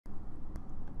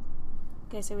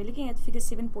Okay, so we're looking at figure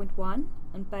 7.1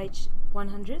 on page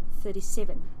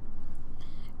 137.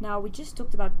 Now we just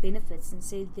talked about benefits and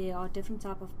said there are different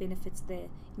type of benefits the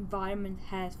environment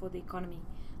has for the economy.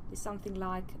 There's something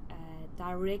like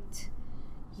direct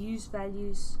use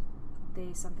values,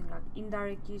 there's something like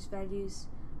indirect use values,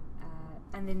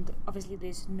 and then obviously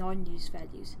there's non-use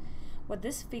values. What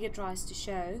this figure tries to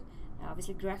show,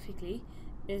 obviously graphically,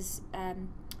 is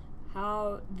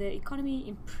how the economy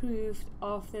improved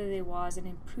after there was an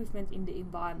improvement in the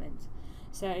environment.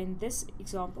 So in this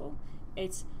example,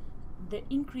 it's the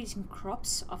increase in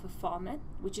crops of a farmer,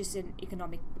 which is an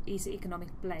economic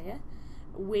player,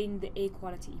 when the air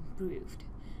quality improved.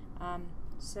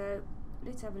 So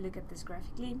let's have a look at this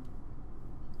graphically.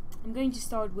 I'm going to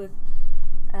start with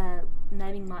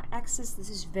naming my axis. This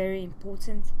is very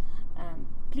important.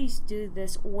 Please do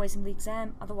this always in the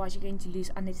exam, otherwise you're going to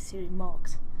lose unnecessary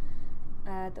marks.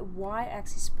 The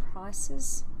y-axis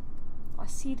prices. I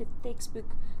see the textbook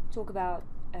talk about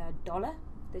dollar.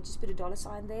 They just put a dollar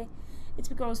sign there. It's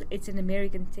because it's an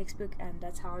American textbook and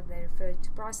that's how they refer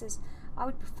to prices. I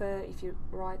would prefer if you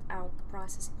write out the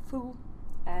prices in full,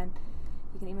 and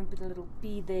you can even put a little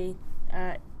p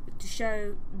there to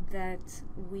show that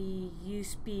we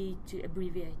use p to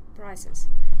abbreviate prices.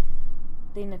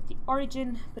 Then at the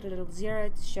origin, put a little 0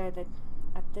 to show that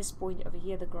at this point over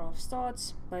here the graph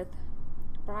starts. Both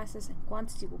prices and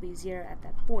quantity will be 0 at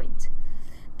that point.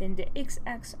 Then the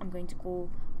x-axis I'm going to call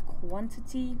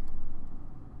quantity,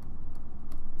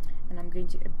 and I'm going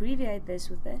to abbreviate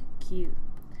this with the Q.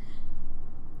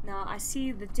 Now I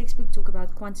see the textbook talk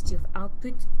about quantity of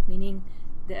output, meaning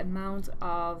the amount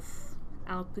of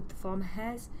output the farmer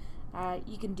has.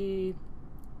 You can do,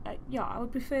 I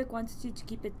would prefer quantity to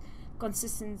keep it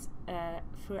consistent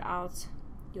throughout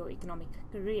your economic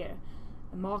career.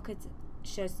 A market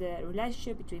shows the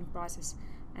relationship between prices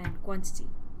and quantity.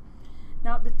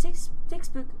 Now the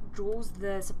textbook draws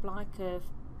the supply curve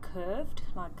curved,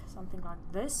 like something like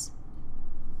this.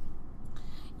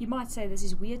 You might say this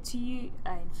is weird to you.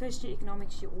 In first year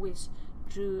economics you always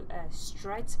drew a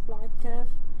straight supply curve.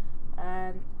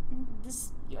 That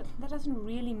doesn't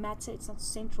really matter, it's not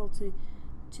central to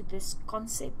this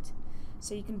concept.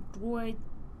 So you can draw it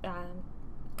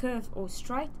curved or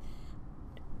straight.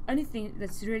 Only thing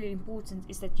that's really important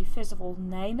is that you first of all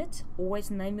name it, always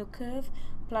name your curve,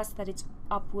 plus that it's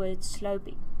upward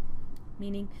sloping,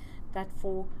 meaning that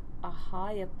for a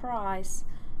higher price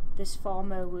this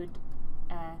farmer would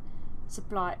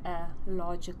supply a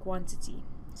larger quantity.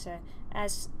 So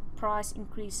as price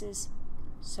increases,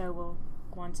 so will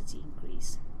quantity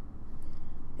increase.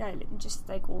 Okay, let me just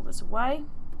take all this away.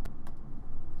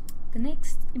 The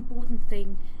next important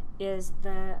thing is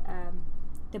the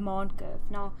demand curve.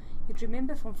 Now you'd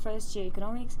remember from first year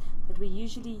economics that we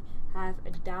usually have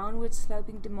a downward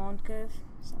sloping demand curve,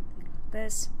 something like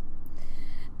this,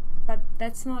 but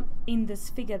that's not in this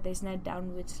figure. There's no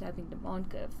downward sloping demand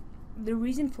curve. The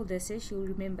reason for this is, you'll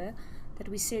remember that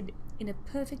we said in a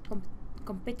perfect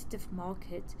competitive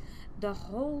market the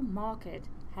whole market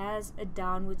has a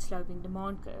downward sloping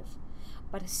demand curve,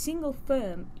 but a single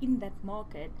firm in that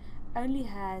market only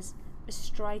has a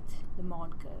straight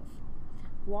demand curve.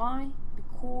 Why?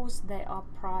 Because they are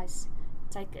price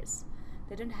takers.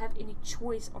 They don't have any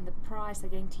choice on the price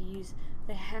they're going to use.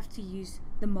 They have to use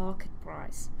the market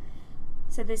price.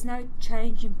 So there's no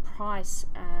change in price.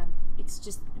 It's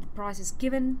just the price is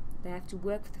given. They have to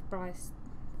work with the price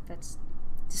that's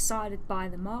decided by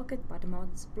the market, by demand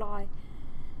and supply.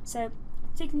 So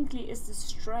technically, is the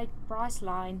straight price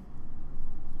line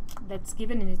that's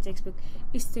given in the textbook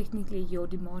is technically your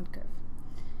demand curve.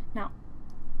 Now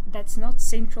that's not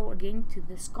central again to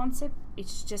this concept,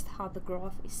 it's just how the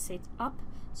graph is set up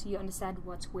so you understand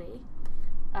what's where.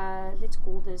 Let's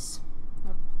call this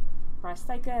not price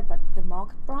taker but the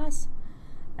market price,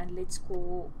 and let's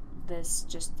call this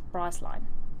just the price line.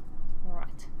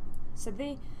 Alright, so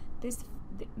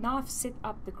now I've set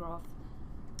up the graph.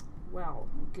 Well,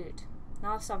 good.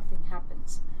 Now something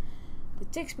happens. The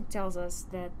textbook tells us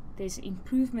that there's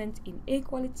improvement in air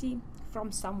quality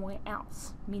from somewhere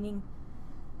else, meaning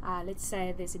let's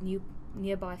say there's a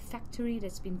nearby factory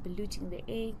that's been polluting the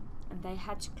air and they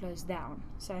had to close down.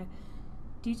 So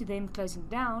due to them closing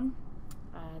down,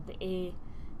 the air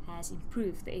has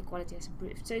improved, the air quality has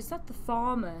improved. So it's not the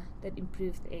farmer that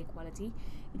improved the air quality,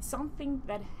 it's something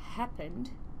that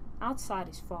happened outside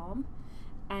his farm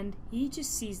and he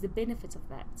just sees the benefits of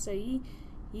that. So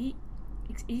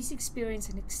he's experienced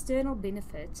an external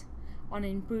benefit on an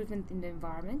improvement in the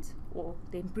environment or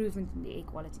the improvement in the air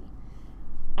quality.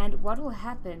 And what will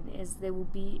happen is there will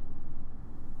be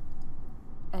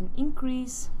an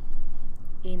increase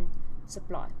in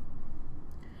supply.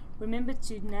 remember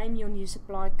to name your new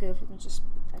supply curve. Let me just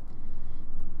put that.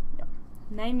 Yeah.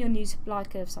 Name your new supply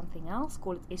curve something else,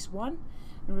 call it S1,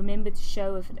 and remember to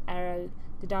show with an arrow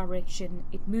the direction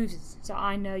it moves. So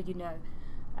I know you know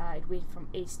it went from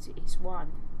S to S1.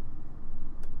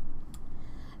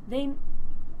 Then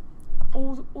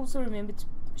also remember to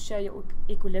show your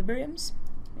equilibriums.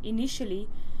 Initially,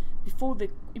 before the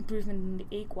improvement in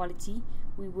the air quality,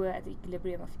 we were at the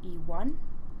equilibrium of E1,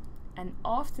 and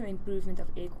after the improvement of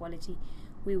air quality,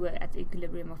 we were at the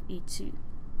equilibrium of E2.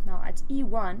 Now at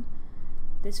E1,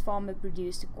 this farmer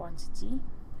produced a quantity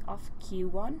of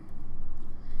Q1,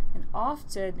 and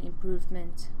after the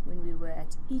improvement, when we were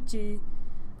at E2,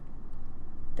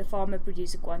 the farmer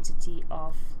produced a quantity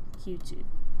of Q2.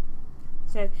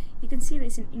 So you can see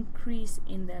there's an increase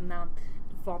in the amount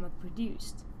the farmer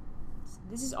produced. So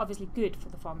this is obviously good for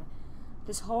the farmer.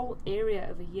 This whole area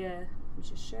over here, let me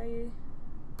just show you.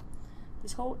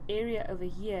 This whole area over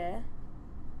here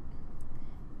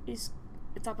is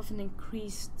a type of an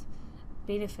increased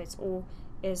benefits, or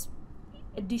is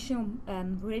additional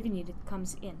revenue that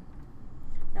comes in.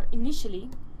 Now initially,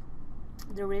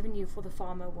 the revenue for the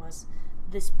farmer was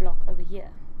this block over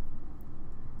here.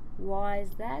 Why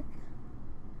is that?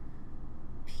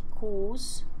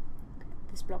 Because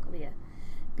this block over here,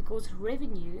 because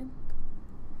revenue,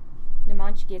 the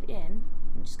amount you get in,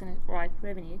 I'm just going to write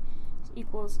revenue, is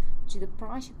equals to the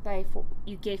price you pay for,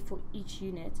 you get for each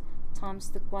unit times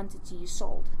the quantity you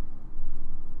sold.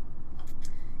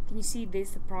 Can you see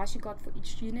there's the price you got for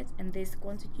each unit and there's the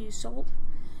quantity you sold?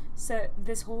 So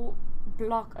this whole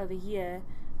block over here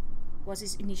was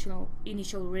his initial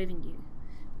revenue,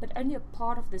 but only a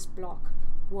part of this block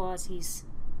was his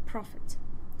profit,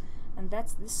 and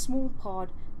that's the small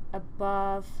part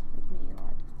above, let me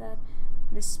write that,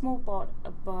 the small part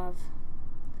above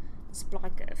the supply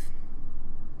curve.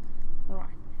 Alright,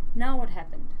 now what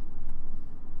happened?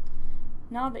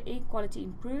 Now the air quality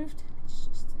improved. Let's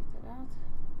just take that out.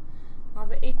 Now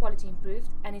the air quality improved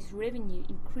and his revenue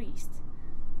increased,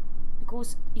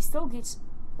 because he still gets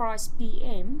price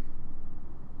PM,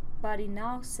 but he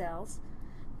now sells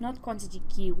not quantity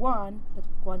Q1 but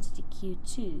quantity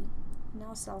Q2. He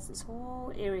now sells this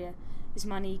whole area, this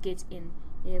money he gets in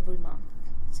every month.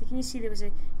 So can you see there was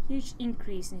a huge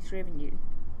increase in his revenue?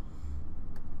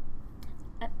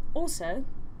 And also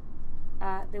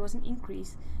there was an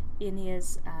increase in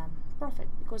his profit,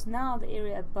 because now the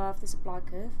area above the supply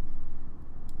curve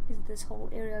is this whole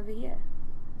area over here.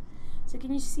 So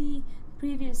can you see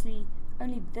previously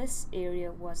only this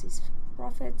area was his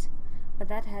profit, but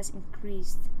that has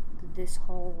increased to this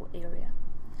whole area.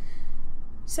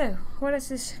 So what does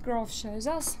this graph shows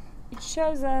us? It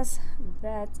shows us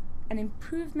that an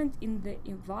improvement in the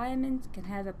environment can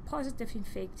have a positive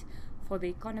effect for the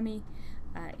economy.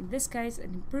 In this case,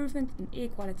 an improvement in air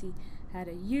quality had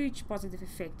a huge positive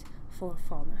effect for a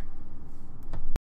farmer.